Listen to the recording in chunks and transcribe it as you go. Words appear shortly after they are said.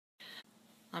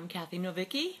I'm Cathy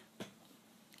Novicky,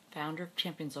 founder of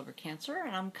Champions Over Cancer,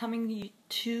 and I'm coming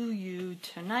to you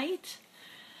tonight,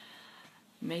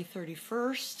 May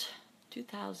 31st,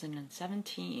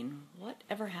 2017.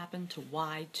 Whatever happened to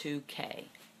Y2K?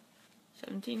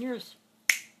 17 years.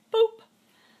 Boop!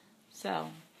 So,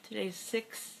 today's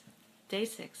day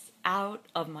 6 out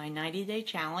of my 90-day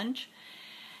challenge,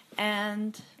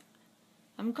 and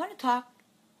I'm going to talk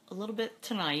a little bit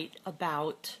tonight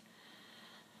about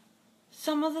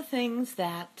some of the things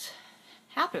that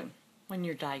happen when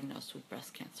you're diagnosed with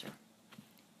breast cancer.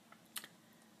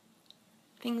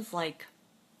 Things like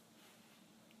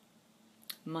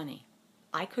money.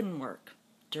 I couldn't work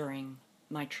during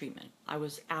my treatment. I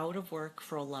was out of work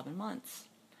for 11 months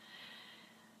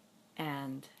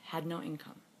and had no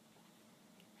income.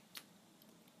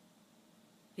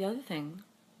 The other thing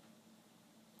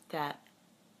that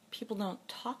people don't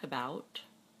talk about,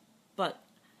 but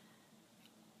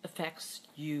affects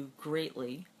you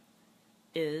greatly,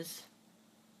 is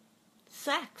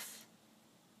sex.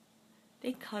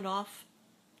 They cut off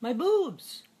my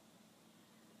boobs.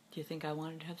 Do you think I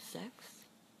wanted to have sex?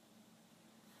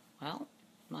 Well,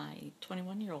 my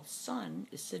 21-year-old son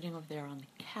is sitting over there on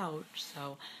the couch,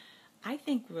 so I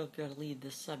think we're going to leave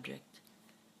this subject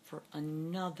for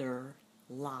another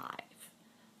live.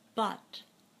 But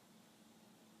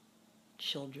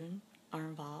children are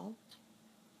involved.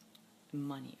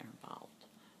 Money are involved.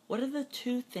 What are the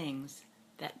two things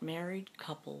that married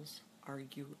couples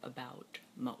argue about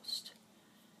most?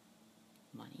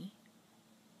 Money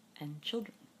and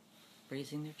children,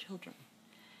 raising their children.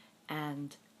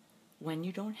 And when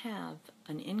you don't have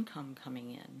an income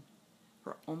coming in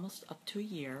for almost up to a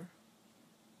year,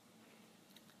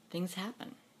 things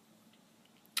happen.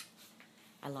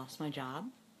 I lost my job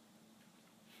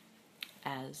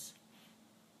as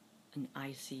an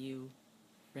ICU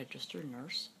registered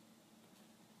nurse.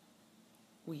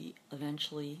 We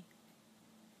eventually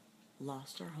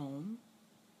lost our home.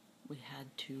 We had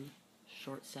to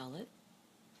short sell it.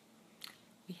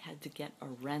 We had to get a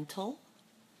rental,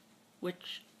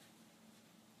 which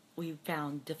we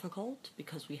found difficult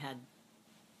because we had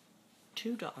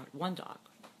one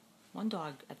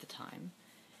dog at the time,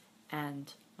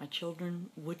 and my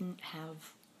children wouldn't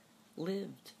have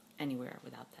lived anywhere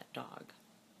without that dog.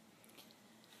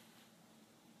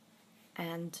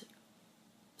 And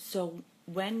so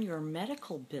when your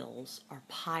medical bills are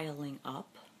piling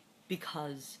up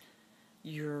because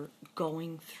you're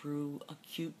going through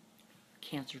acute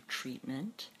cancer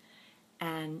treatment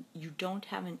and you don't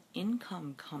have an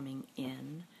income coming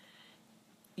in,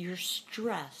 your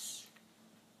stress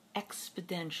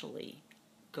exponentially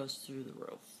goes through the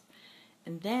roof.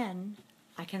 And then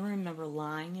I can remember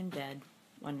lying in bed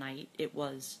one night. It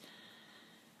was,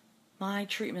 my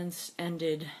treatments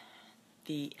ended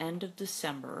the end of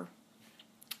December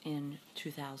in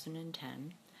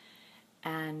 2010,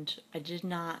 and I did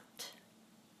not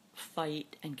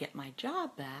fight and get my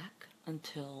job back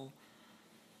until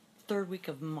third week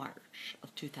of March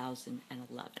of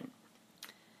 2011.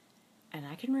 And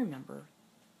I can remember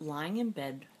lying in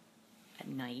bed at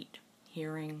night,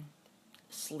 hearing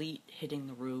sleet hitting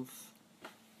the roof,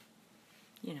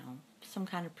 some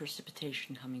kind of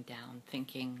precipitation coming down,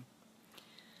 thinking,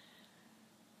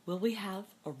 will we have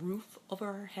a roof over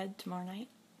our head tomorrow night?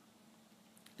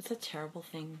 It's a terrible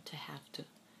thing to have to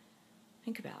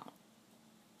think about.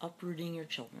 Uprooting your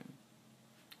children.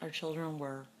 Our children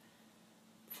were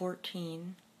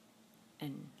 14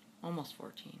 and almost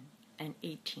 14 and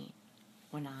 18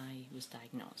 when I was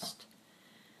diagnosed.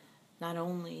 Not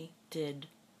only did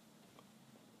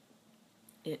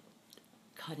it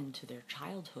cut into their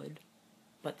childhood,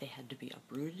 but they had to be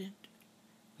uprooted.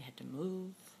 We had to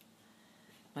move.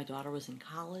 My daughter was in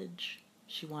college.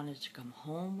 She wanted to come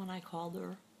home when I called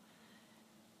her.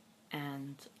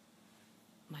 And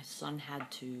my son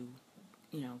had to,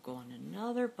 go on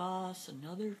another bus,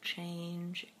 another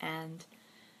change. And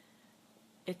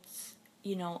it's,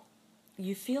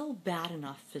 you feel bad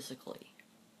enough physically.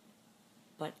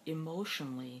 But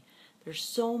emotionally, there's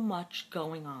so much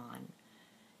going on.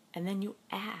 And then you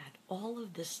add all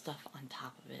of this stuff on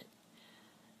top of it.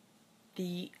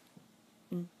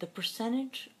 The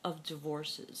percentage of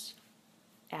divorces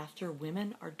after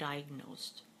women are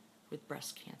diagnosed with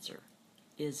breast cancer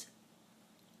is,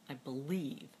 I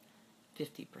believe,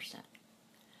 50%.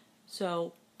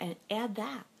 So, and add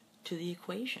that to the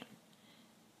equation.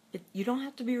 You don't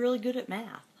have to be really good at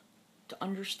math to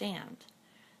understand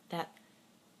that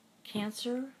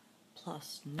cancer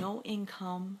plus no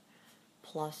income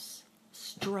plus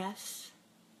stress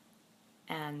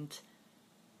and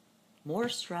more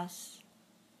stress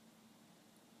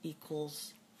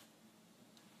equals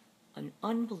an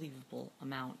unbelievable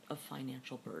amount of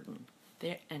financial burden.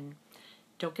 There, and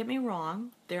don't get me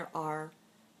wrong, there are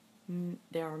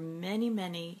many,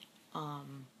 many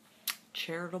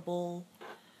charitable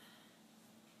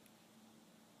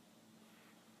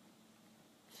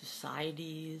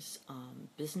societies,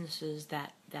 businesses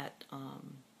that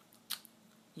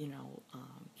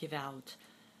give out,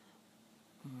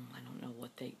 I don't know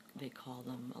what they call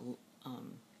them,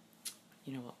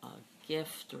 a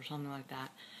gift or something like that.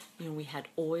 We had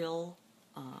oil.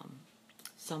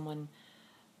 Someone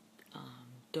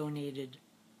donated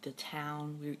the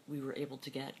town. We were able to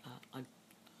get a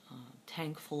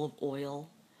tank full of oil.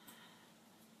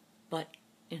 But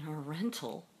in our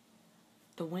rental,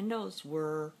 the windows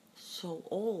were so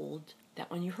old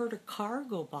that when you heard a car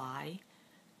go by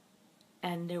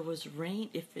and there was rain,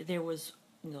 if there was,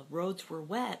 the roads were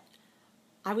wet,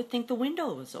 I would think the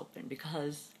window was open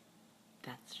because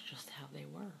that's just how they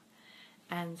were.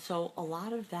 And so a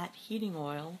lot of that heating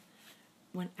oil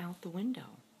went out the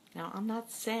window. Now, I'm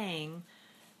not saying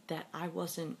that I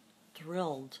wasn't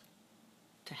thrilled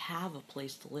to have a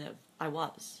place to live. I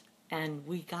was. And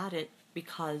we got it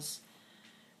because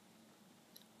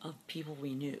of people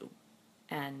we knew.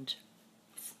 And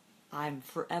I'm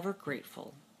forever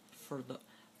grateful for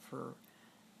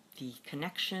the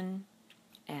connection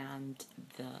and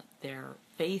their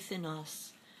faith in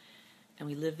us. And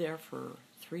we lived there for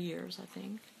 3 years, I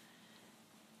think.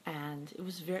 And it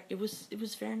was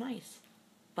very nice.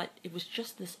 But it was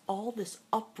just all this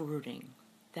uprooting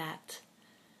that,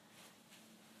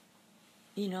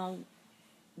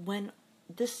 when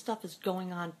this stuff is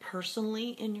going on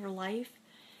personally in your life,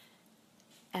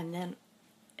 and then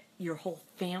your whole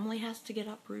family has to get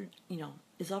uprooted,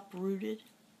 is uprooted,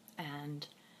 and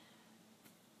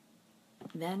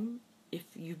then if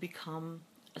you become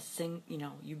a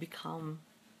single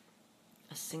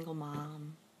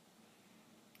mom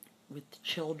with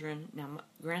children. Now,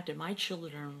 granted, my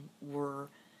children were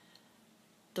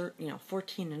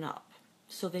 14 and up,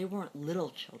 so they weren't little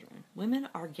children. Women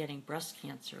are getting breast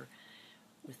cancer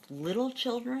with little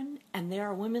children, and there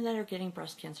are women that are getting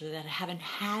breast cancer that haven't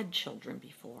had children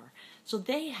before. So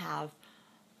they have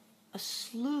a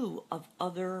slew of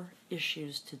other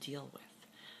issues to deal with.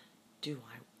 Do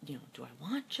I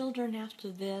want children after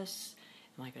this?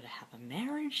 Am I going to have a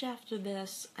marriage after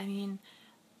this? I mean,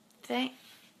 thank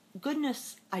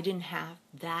goodness I didn't have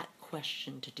that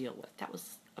question to deal with. That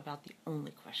was about the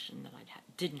only question that I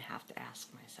didn't have to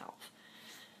ask myself.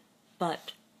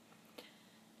 But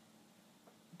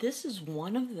this is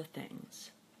one of the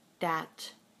things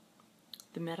that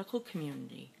the medical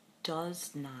community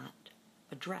does not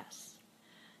address.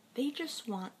 They just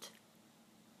want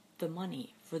the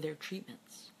money for their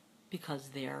treatments because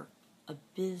they're a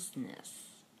business.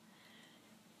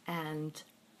 And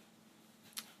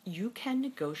you can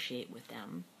negotiate with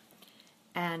them.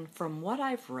 And from what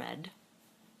I've read,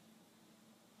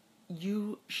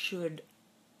 you should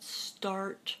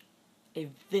start a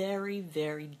very,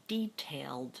 very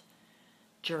detailed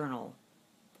journal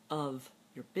of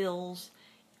your bills,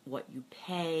 what you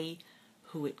pay,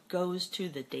 who it goes to,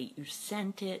 the date you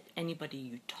sent it, anybody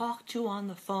you talk to on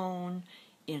the phone,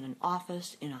 in an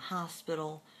office, in a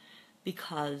hospital,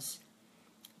 because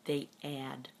they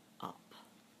add up.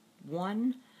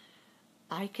 One,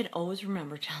 I can always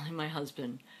remember telling my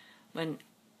husband when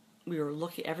we were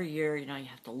looking every year, you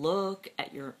have to look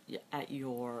at your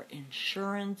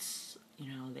insurance,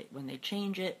 when they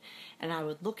change it, and I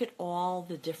would look at all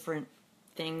the different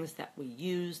things that we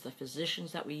use, the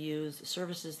physicians that we use, the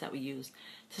services that we use,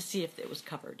 to see if it was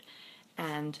covered.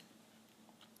 And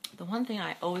the one thing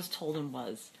I always told him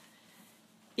was,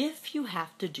 if you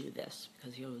have to do this,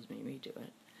 because he always made me do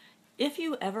it, if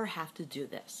you ever have to do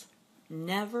this,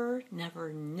 never,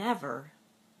 never, never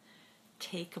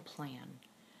take a plan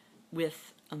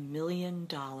with $1 million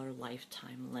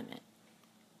lifetime limit.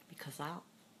 Because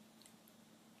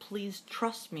please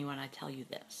trust me when I tell you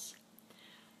this.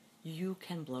 You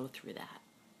can blow through that.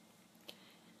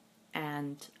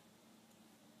 And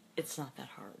it's not that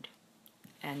hard.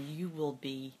 And you'll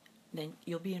be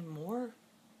in more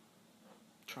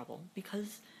trouble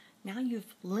because now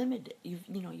you've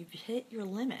hit your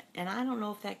limit. And I don't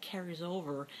know if that carries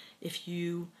over if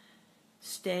you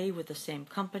stay with the same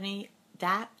company.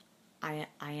 That I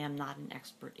am not an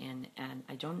expert in, and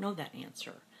I don't know that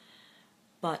answer.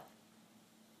 But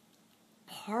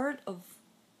part of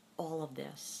all of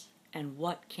this, and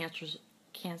what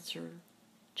cancer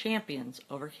champions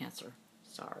over cancer,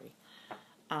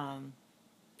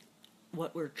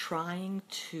 what we're trying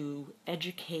to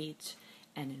educate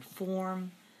and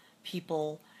inform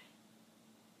people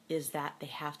is that they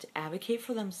have to advocate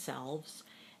for themselves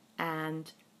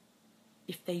And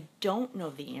if they don't know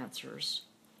the answers,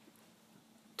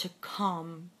 to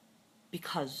come,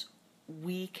 because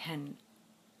we can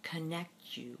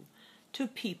connect you to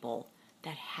people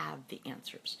that have the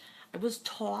answers. I was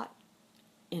taught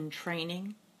in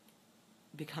training,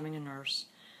 becoming a nurse,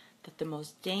 that the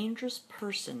most dangerous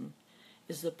person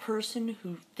is the person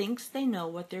who thinks they know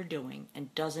what they're doing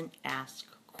and doesn't ask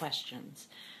questions.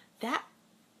 That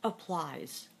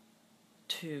applies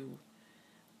to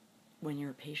when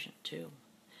you're a patient too.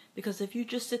 Because if you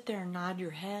just sit there and nod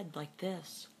your head like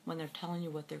this when they're telling you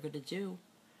what they're going to do,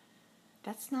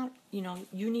 that's not,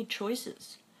 you need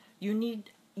choices. You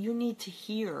need to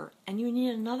hear, and you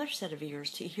need another set of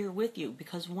ears to hear with you,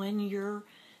 because when you're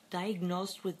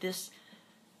diagnosed with this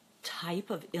type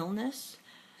of illness,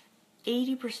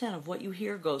 80% of what you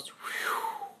hear goes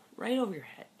whew, right over your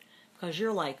head, because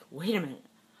you're like, wait a minute,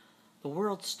 the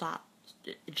world stopped,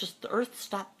 the earth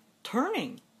stopped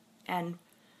turning, and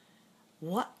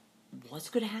what's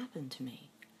going to happen to me?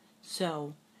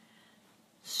 So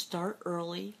start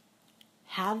early,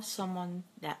 have someone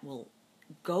that will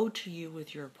go to you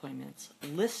with your appointments,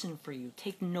 listen for you,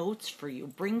 take notes for you,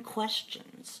 bring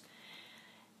questions,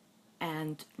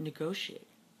 and negotiate.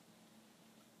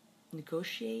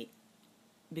 Negotiate,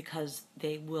 because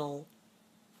they will,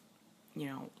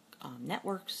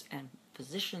 networks and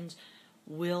physicians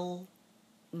will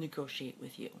negotiate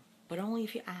with you, but only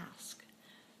if you ask.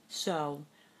 So,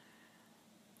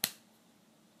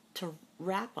 to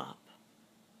wrap up,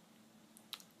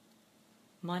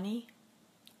 money,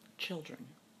 children,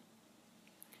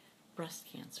 breast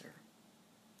cancer,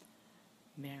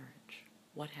 marriage,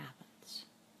 what happens?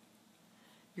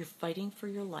 You're fighting for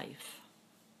your life,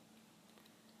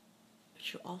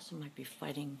 but you also might be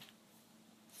fighting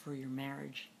for your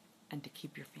marriage and to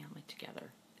keep your family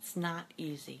together. It's not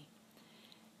easy.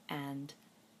 And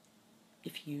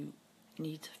if you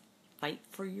need to fight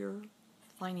for your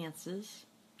finances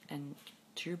and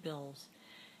to your bills,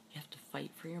 you have to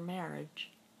fight for your marriage.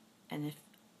 And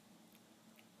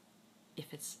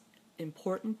if it's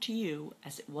important to you,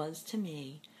 as it was to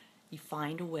me, you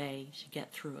find a way to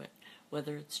get through it.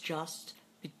 Whether it's just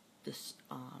this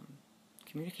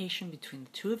communication between the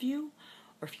two of you,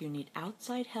 or if you need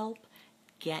outside help,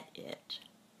 get it.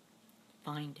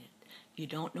 Find it. If you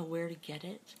don't know where to get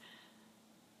it,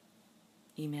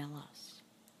 email us.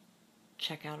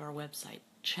 Check out our website.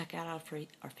 Check out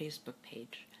our Facebook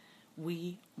page.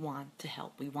 We want to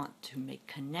help. We want to make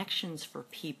connections for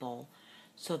people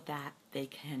so that they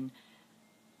can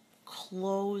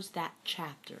close that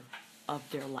chapter of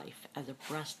their life as a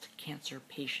breast cancer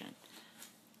patient.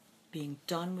 Being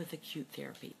done with acute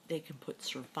therapy, they can put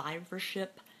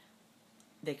survivorship,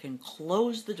 they can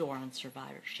close the door on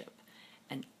survivorship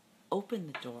and open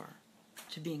the door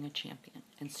to being a champion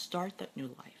and start that new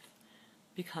life,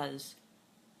 because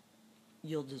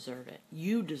you'll deserve it.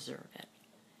 You deserve it.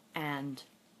 And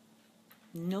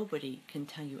nobody can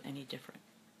tell you any different.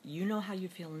 You know how you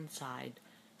feel inside.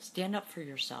 Stand up for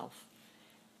yourself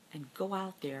and go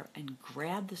out there and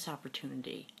grab this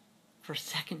opportunity for a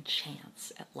second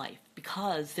chance at life,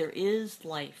 because there is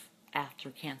life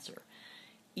after cancer.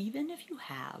 Even if you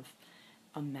have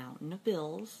a mountain of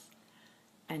bills,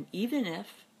 and even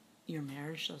if your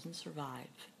marriage doesn't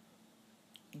survive,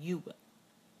 you will,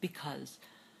 because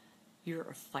you're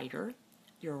a fighter,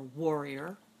 you're a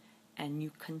warrior, and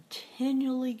you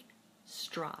continually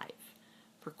strive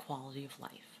for quality of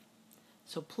life.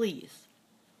 So please,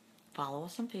 follow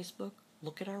us on Facebook,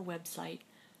 look at our website,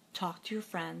 talk to your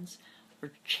friends.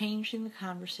 We're changing the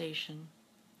conversation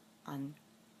on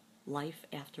life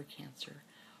after cancer.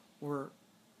 We're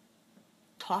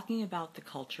talking about the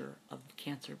culture of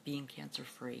cancer, being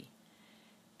cancer-free.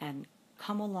 And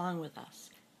come along with us.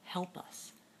 Help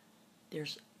us.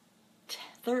 There's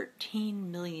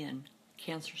 13 million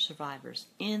cancer survivors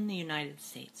in the United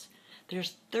States.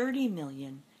 There's 30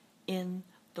 million in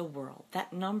the world.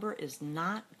 That number is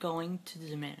not going to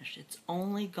diminish. It's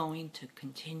only going to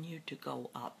continue to go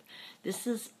up. This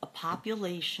is a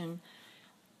population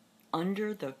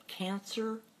under the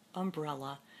cancer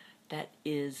umbrella that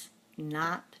is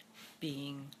not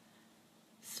being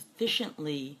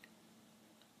sufficiently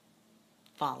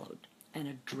followed and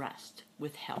addressed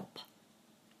with help.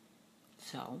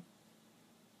 So,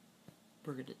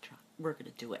 we're going to try. We're going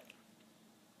to do it.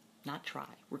 Not try.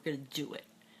 We're going to do it.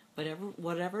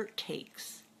 Whatever it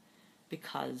takes,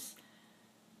 because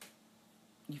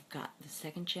you've got the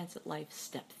second chance at life.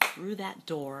 Step through that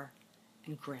door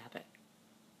and grab it.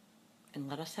 And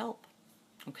let us help.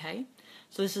 Okay?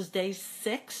 So this is day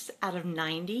 6 out of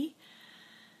 90.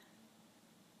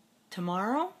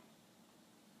 Tomorrow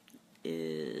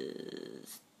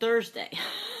is Thursday,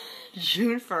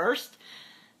 June 1st,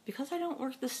 because I don't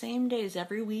work the same days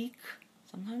every week.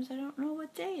 Sometimes I don't know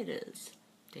what day it is.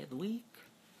 Day of the week,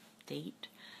 date.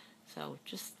 So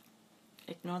just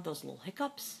ignore those little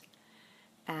hiccups.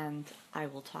 And I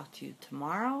will talk to you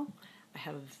tomorrow.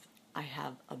 I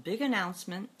have a big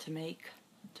announcement to make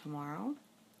tomorrow.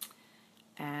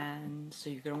 And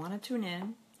so you're going to want to tune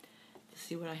in to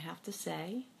see what I have to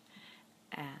say.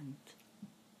 And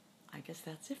I guess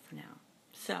that's it for now.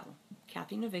 So,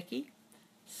 Cathy Novicky,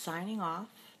 signing off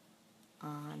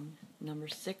on number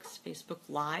 6 Facebook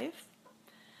Live.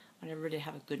 I want everybody to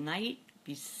have a good night.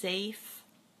 Be safe.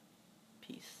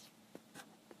 Peace.